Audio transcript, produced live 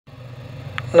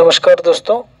नमस्कार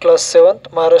दोस्तों, class 7th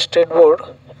Maharashtra state board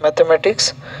mathematics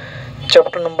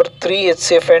chapter number 3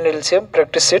 HCF and LCM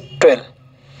practice set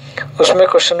 12। उसमें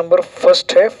question number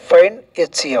first है find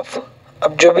HCF।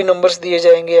 अब जो भी नंबर्स दिए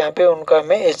जाएंगे यहाँ पे उनका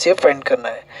हमें HCF फाइंड करना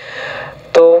है।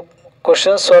 तो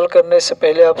क्वेश्चन सॉल्व करने से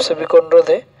पहले आप सभी को अनुरोध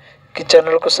है कि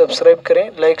चैनल को सब्सक्राइब करें,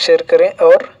 लाइक शेयर करें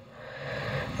और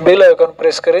बेल आइकन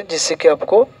प्रेस करें, जिससे कि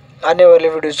आपको आने वाले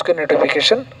वीडियोज़ के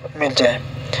नोटिफिकेशन मिल जाए।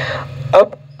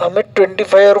 अब हमें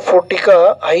 25 और 40 का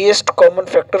हाईएस्ट कॉमन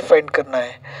फैक्टर फाइंड करना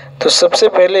है। तो सबसे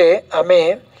पहले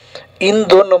हमें इन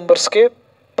दो नंबर्स के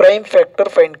प्राइम फैक्टर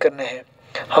फाइंड करने हैं।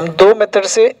 हम दो मेथड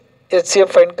से HCF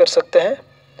फाइंड कर सकते हैं,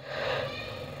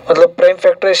 मतलब प्राइम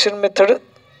फैक्टराइजेशन मेथड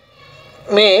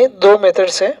में दो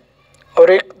मेथड्स हैं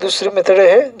और एक दूसरी मेथड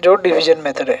है जो डिवीजन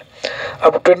मेथड है।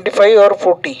 अब 25 और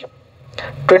 40,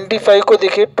 25 को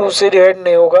देखिए 2 से डिवाइड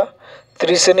नहीं होगा,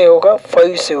 3 से नहीं होगा,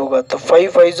 5 से होगा। तो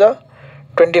 5 5 जा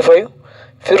 25,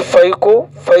 फिर 5 को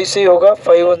 5 से ही होगा,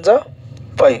 5 1 जा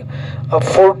 5। अब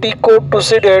 40 को 2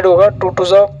 से डिवाइड होगा, 2 2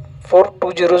 जा 4,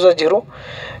 2 0 जा 0।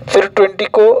 फिर 20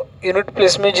 को यूनिट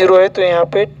प्लेस में 0 है तो यहाँ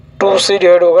पे 2 से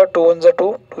डिवाइड होगा, 2 1 जा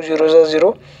 2, 2 0 जा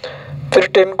 0। फिर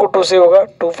 10 को 2 से होगा,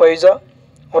 2 5 जा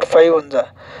और 5 1 जा।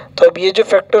 तो अब ये जो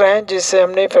फैक्टर हैं जिससे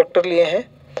हमने फैक्टर लिए हैं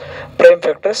प्राइम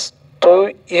फैक्टर्स, तो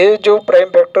ये जो प्राइम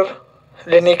फैक्टर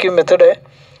लेने की मेथड है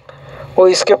वो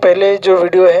इसके पहले जो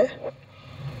वीडियो है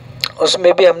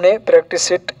उसमें भी हमने प्रैक्टिस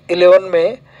सेट 11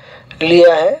 में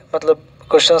लिया है, मतलब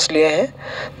क्वेश्चंस लिए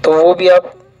हैं, तो वो भी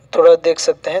आप थोड़ा देख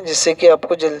सकते हैं, जिससे कि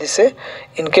आपको जल्दी से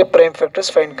इनके प्राइम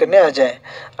फैक्टर्स फाइंड करने आ जाएं।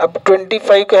 अब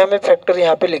 25 के हमें फैक्टर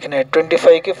यहाँ पे लिखना है,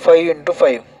 25 के 5 ×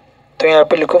 5, तो यहाँ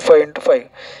पे लिखो 5 × 5,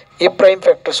 ये प्राइम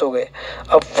फैक्टर्स हो गए।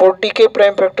 अब 40 के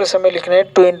प्राइम फैक्टर्स हमें लिखने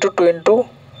हैं 2 × 2 ×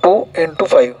 2 ×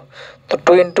 5, तो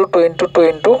 2 × 2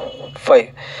 × 2 × 5।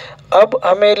 अब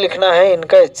हमें लिखना है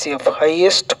इनका HCF,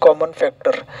 हाईएस्ट कॉमन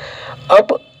फैक्टर। अब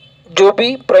जो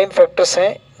भी प्राइम फैक्टर्स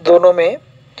हैं दोनों में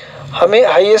हमें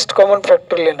हाईएस्ट कॉमन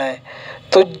फैक्टर लेना है।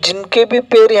 तो जिनके भी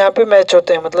पेयर यहाँ पे मैच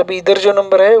होते हैं, मतलब इधर जो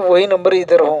नंबर है वही नंबर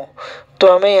इधर हो, तो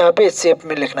हमें यहाँ पे HCF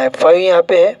में लिखना है। 5 यहाँ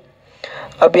पे है,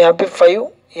 अब यहाँ पे 5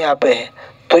 यहाँ पे है,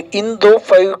 तो इन दो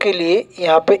 5 के लिए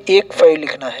यहाँ पे एक 5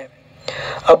 लिखना है।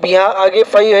 अब यहाँ आगे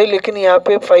 5 है लेकिन यहाँ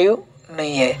पे 5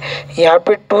 नहीं है, यहाँ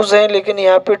पे 2s हैं लेकिन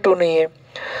यहाँ पे 2 नहीं है।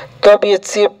 तो अब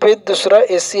HCF पे दूसरा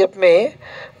HCF में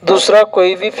दूसरा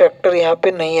कोई भी फैक्टर यहाँ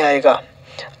पे नहीं आएगा।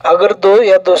 अगर 2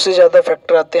 या 2 से ज़्यादा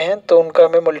फैक्टर आते हैं तो उनका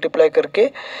हमें मल्टीप्लाई करके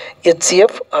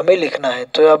HCF हमें लिखना है।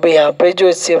 तो अब यहाँ पे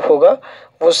जो HCF होगा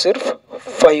वो सिर्फ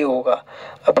 5 होगा।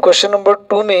 अब क्वेश्चन नंबर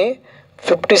 2 में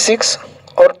 56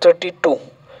 और 32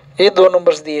 ये दो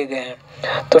नंबर्स दिए गए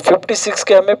हैं। तो 56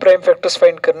 के हमें प्राइम फैक्टर्स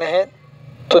फाइंड करने हैं।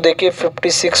 तो देखिए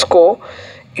 56 को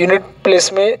यूनिट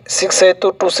प्लेस में 6 है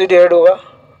तो 2 से डिवाइड होगा,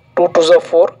 2 2 जा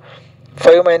 4,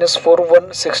 5 - 4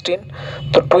 1 16,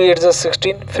 तो 2 8 जा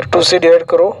 16। फिर 2 से डिवाइड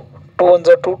करो, 2 1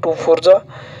 जा 2, 2 4 जा,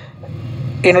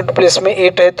 यूनिट प्लेस में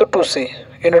 8 है तो 2 से,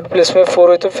 यूनिट प्लेस में 4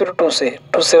 है तो फिर 2 से,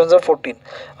 2 7 जा 14।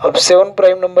 अब 7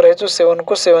 प्राइम नंबर है तो 7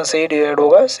 को 7 से ही डिवाइड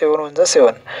होगा, 7 1 जा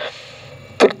 7।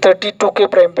 फिर 32 के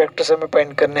प्राइम फैक्टर्स हमें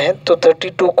फाइंड करने हैं। तो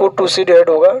 32 को 2 से डिवाइड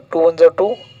होगा, 2 1 जा 2,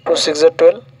 2 6 जा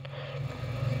 12।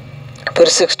 फिर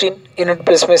 16 यूनिट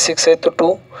प्लेस में 6 है तो 2,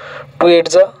 2 8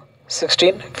 जा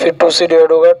 16। फिर 2 से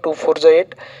डिवाइड होगा, 2 4 जा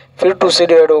 8। फिर 2 से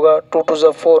डिवाइड होगा, 2 2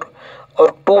 जा 4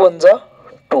 और 2 1 जा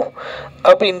 2।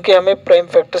 अब इनके हमें प्राइम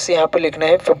फैक्टर्स यहाँ पे लिखने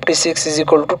हैं। 56 =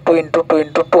 2 × 2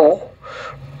 × 2,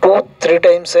 2 3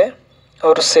 टाइम्स है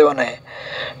और 7 है।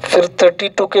 फिर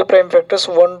 32 के प्राइम फैक्टर्स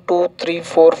 1 2 3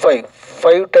 4 5,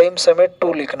 5 टाइम्स हमें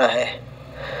 2 लिखना है,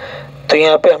 तो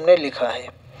यहाँ पे हमने लिखा है।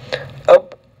 अब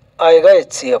आएगा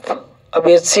HCF। अब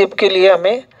HCF के लिए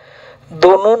हमें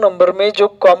दोनों नंबर में जो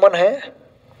कॉमन है,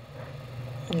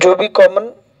 जो भी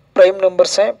कॉमन प्राइम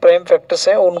नंबर्स हैं, प्राइम फैक्टर्स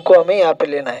हैं, उनको हमें यहाँ पे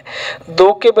लेना है।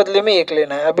 2 के बदले में 1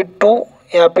 लेना है। अभी 2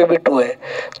 यहाँ पे भी 2 है,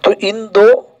 तो इन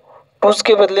दो 2s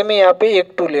के बदले में यहाँ पे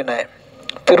एक 2 लेना है,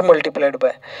 फिर मल्टीप्लाइड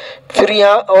बाय, फिर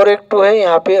यहाँ और एक 2 है,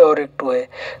 यहाँ पे और एक 2 है।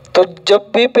 तो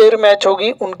जब भी पेयर मैच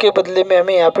होगी उनके बदले में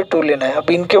हमें यहाँ पे 2 लेना है।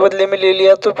 अब इनके बदले में ले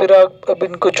लिया तो फिर अब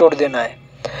इनको छोड़ देना है,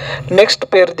 नेक्स्ट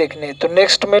पेयर देखने। तो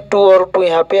नेक्स्ट में 2 और 2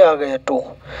 यहाँ पे आ गया 2,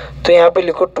 तो यहाँ पे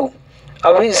लिखो 2।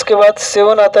 अब इसके बाद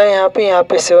 7 आता है, यहाँ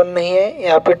पे 7 नहीं है,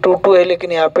 यहाँ पे 2 2 है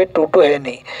लेकिन यहाँ पे 2 2 है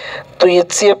नहीं। तो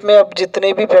HCF में अब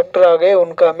जितने भी फैक्टर आ गए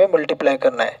उनका हमें मल्टीप्लाई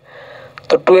करना है।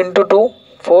 तो 2 × 2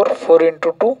 4, 4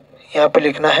 × 2 यहाँ पे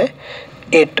लिखना है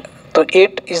 8। तो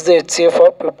 8 is the HCF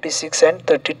of 56 and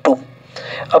 32।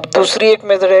 अब दूसरी एक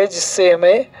मेथड है जिससे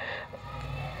हमें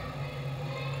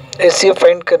HCF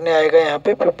फाइंड करने आएगा यहाँ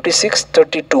पे 56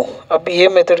 32। अब ये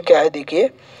मेथड क्या है देखिए,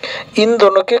 इन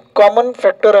दोनों के कॉमन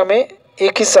फैक्टर हमें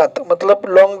एक ही साथ, मतलब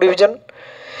लॉन्ग डिवीजन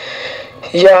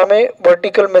या हमें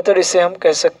वर्टिकल मेथड इसे हम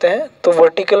कह सकते हैं। तो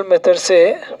वर्टिकल मेथड से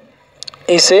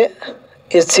इसे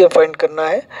HCF फाइंड करना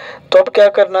है। तो अब क्या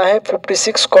करना है,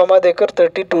 56 कॉमा देकर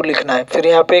 32 लिखना है, फिर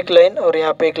यहाँ पे एक लाइन और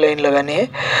यहाँ पे एक लाइन लगानी है।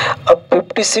 अब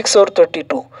 56 और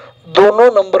 32 दोनों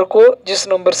नंबर को जिस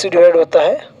नंबर से डिवाइड होता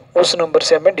है उस नंबर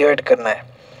से हमें डिवाइड करना है।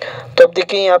 तो अब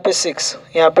देखिए यहाँ पे 6,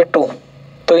 यहाँ पे 2,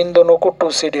 तो इन दोनों को 2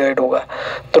 से डिवाइड होगा।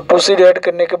 तो 2 से डिवाइड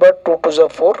करने के बाद 2 2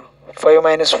 4,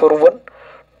 5 - 4 1,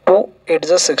 2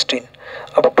 8 16।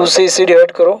 अब 2 से इसे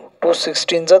डिवाइड करो, 2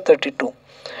 16 32।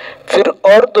 फिर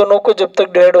और दोनों को जब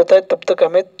तक डिवाइड होता है तब तक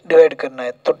हमें डिवाइड करना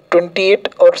है। तो 28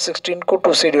 और 16 को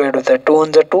 2 से डिवाइड होता है, 2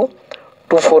 1 2,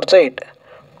 2 4 8,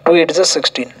 2 8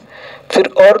 16। फिर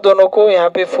और दोनों को, यहाँ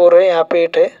पे 4 है, यहाँ पे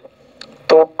 8 है,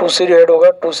 तो 2 से डिवाइड होगा,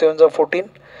 2 7 14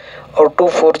 और 2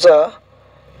 4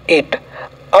 8।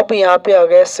 अब यहाँ पे आ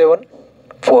गया 7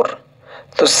 4।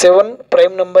 तो 7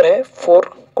 प्राइम नंबर है, 4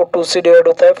 को 2 से डिवाइड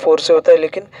होता है, 4 से होता है,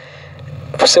 लेकिन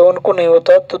 7 को नहीं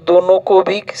होता। तो दोनों को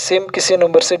भी सेम किसी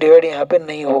नंबर से डिवाइड यहाँ पे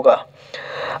नहीं होगा।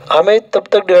 हमें तब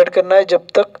तक डिवाइड करना है जब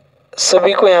तक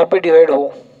सभी को यहाँ पे डिवाइड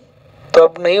हो। तो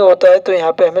अब नहीं होता है तो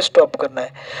यहाँ पे हमें स्टॉप करना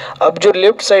है। अब जो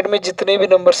लेफ्ट साइड में जितने भी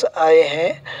नंबर्स आए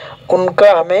हैं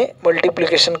उनका हमें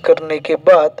मल्टीप्लिकेशन करने के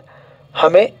बाद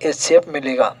हमें HCF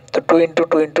मिलेगा। तो 2 × 2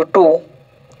 × 2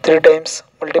 3 टाइम्स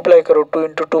मल्टीप्लाई करो, 2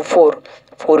 × 2 4,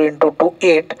 4 × 2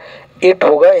 8, 8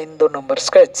 होगा इन दो नंबर्स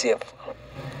का HCF।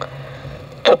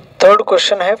 तो थर्ड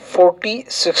क्वेश्चन है 40,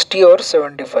 60 और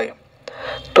 75।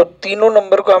 तो तीनों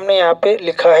नंबर को हमने यहाँ पे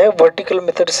लिखा है, वर्टिकल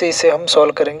मेथड से इसे हम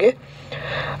सॉल्व करेंगे।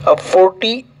 अब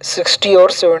 40, 60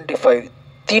 और 75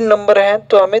 तीन नंबर हैं,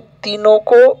 तो हमें तीनों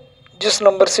को जिस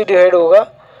नंबर से डिवाइड होगा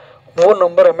वो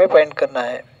नंबर हमें फाइंड करना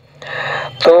है।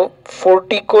 तो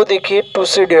 40 को देखिए 2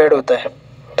 से डिवाइड होता है,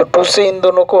 तो 2 से इन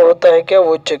दोनों को होता है क्या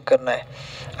वो चेक करना है।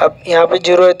 अब यहाँ पे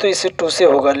 0 है तो इसे 2 से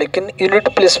होगा, लेकिन यूनिट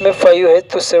प्लेस में 5 है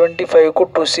तो 75 को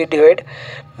 2 से डिवाइड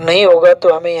नहीं होगा, तो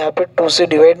हमें यहाँ पे 2 से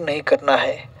डिवाइड नहीं करना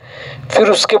है। फिर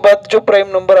उसके बाद जो प्राइम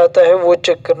नंबर आता है वो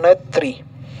चेक करना है 3।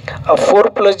 अब 4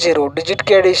 + 0 डिजिट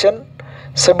की एडिशन,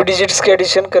 सभी डिजिट्स की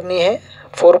एडिशन करनी है।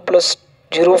 4 +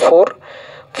 0 4,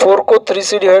 4 को 3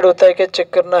 से डिवाइड होता है क्या चेक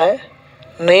करना है,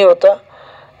 नहीं होता,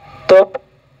 तो अब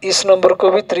इस नंबर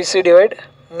को भी 3 से डिवाइड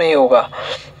नहीं होगा।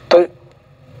 तो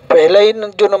पहला ही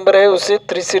जो नंबर है उसे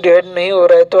 3 से डिवाइड नहीं हो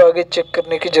रहा है, तो आगे चेक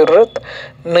करने की ज़रूरत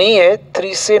नहीं है।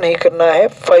 3 से नहीं करना है,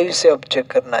 5 से अब चेक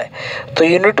करना है। तो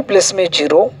यूनिट प्लेस में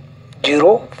 0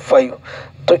 0 5,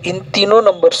 तो इन तीनों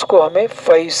नंबर्स को हमें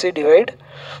 5 से डिवाइड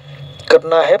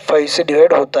करना है। 5 से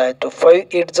डिवाइड होता है, तो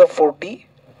 5 8 40,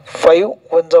 5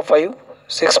 1 5,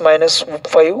 6 -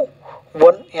 5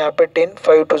 1, यहाँ पे 10,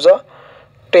 5 2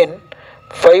 10,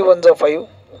 5 1 5,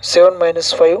 7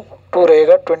 - 5 2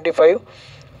 रहेगा 25,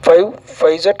 5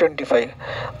 5 25।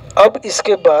 अब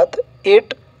इसके बाद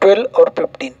 8 12 और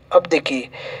 15। अब देखिए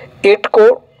 8 को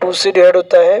 2 से डिवाइड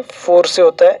होता है, 4 से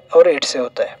होता है और 8 से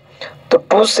होता है। तो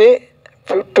 2 से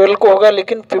 12 को होगा,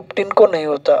 लेकिन 15 को नहीं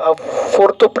होता। अब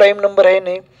 4 तो प्राइम नंबर है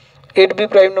नहीं, 8 भी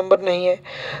प्राइम नंबर नहीं है,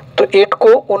 तो 8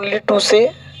 को ओनली 2 से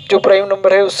जो प्राइम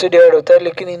नंबर है उससे डिवाइड होता है,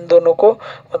 लेकिन इन दोनों को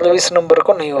मतलब इस नंबर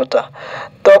को नहीं होता।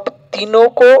 तो अब तीनों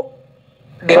को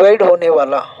डिवाइड होने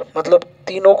वाला, मतलब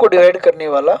तीनों को डिवाइड करने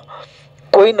वाला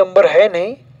कोई नंबर है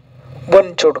नहीं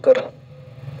 1 छोड़कर।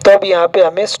 तो अब यहाँ पे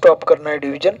हमें स्टॉप करना है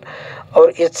डिवीजन,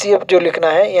 और HCF जो लिखना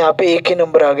है, यहाँ पे एक ही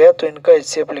नंबर आ गया तो इनका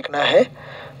HCF लिखना है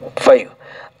 5।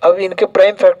 अब इनके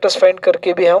प्राइम फैक्टर्स फाइंड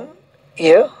करके भी हम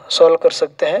यह सॉल्व कर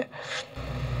सकते हैं।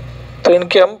 तो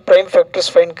इनके हम प्राइम फैक्टर्स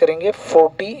फाइंड करेंगे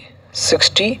 40,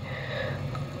 60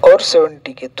 और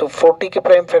 70 के। तो 40 के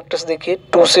प्राइम फैक्टर्स देखिए,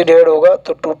 2 से डिवाइड होगा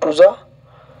तो 2 2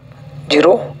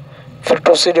 0, फिर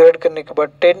 2 से डिवाइड करने के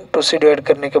बाद 10, 2 से डिवाइड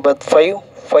करने के बाद 5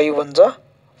 5 1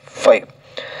 5।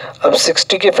 अब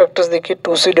 60 के फैक्टर्स देखिए,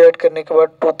 2 से डिवाइड करने के बाद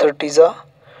 2 30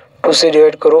 2 से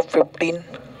डिवाइड करो 15,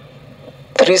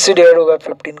 3 से डिवाइड होगा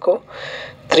 15 को,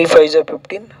 3 5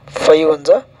 15, 5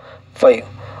 1 5।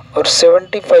 और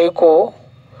 75 को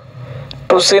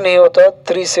 2 से नहीं होता,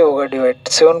 3 से होगा डिवाइड,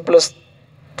 7 +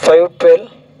 5 12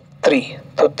 3,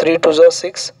 तो 3 2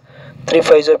 6, 3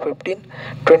 5 15,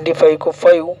 25 को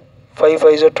 5 5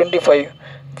 5 25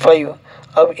 5।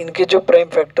 अब इनके जो प्राइम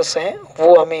फैक्टर्स हैं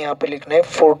वो हमें यहाँ पे लिखना है।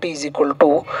 40 = 2 ×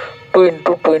 2 ×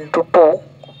 2 2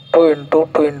 × 2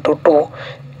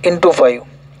 × 2 × 5।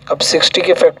 अब 60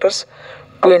 के फैक्टर्स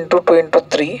 2 × 2 ×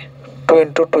 3, 2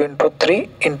 × 2 × 3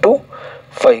 ×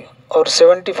 5। और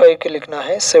 75 के लिखना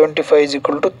है 75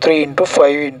 = 3 ×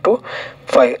 5 ×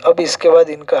 5। अब इसके बाद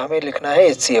इनका हमें लिखना है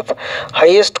HCF,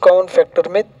 हाईएस्ट कॉमन फैक्टर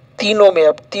में तीनों में।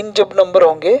 अब 3 जब नंबर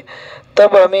होंगे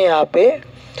तब हमें यहाँ पे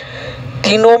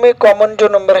तीनों में कॉमन जो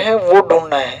नंबर है वो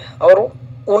ढूंढना है, और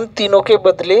उन तीनों के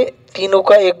बदले तीनों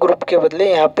का एक ग्रुप के बदले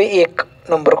यहाँ पे एक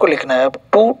नंबर को लिखना है। अब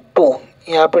 2 2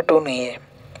 यहाँ पे 2 नहीं है,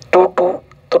 2 2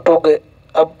 तो 2 गए,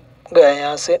 अब गया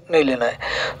यहाँ से नहीं लेना है।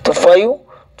 तो 5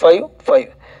 5 5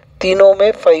 तीनों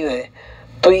में 5 है,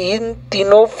 तो इन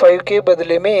तीनों 5 के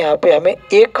बदले में यहाँ पे हमें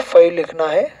एक 5 लिखना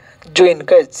है जो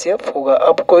इनका HCF होगा।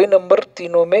 अब कोई नंबर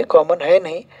तीनों में कॉमन है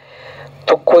नहीं,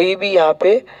 तो कोई भी यहाँ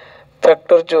पे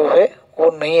फैक्टर जो है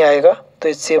वो नहीं आएगा, तो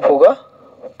HCF होगा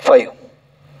 5।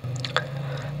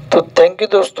 तो थैंक यू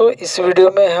दोस्तों, इस वीडियो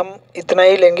में हम इतना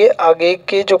ही लेंगे। आगे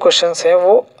के जो क्वेश्चंस हैं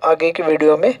वो आगे की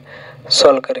वीडियो में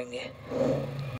सॉल्व करेंगे।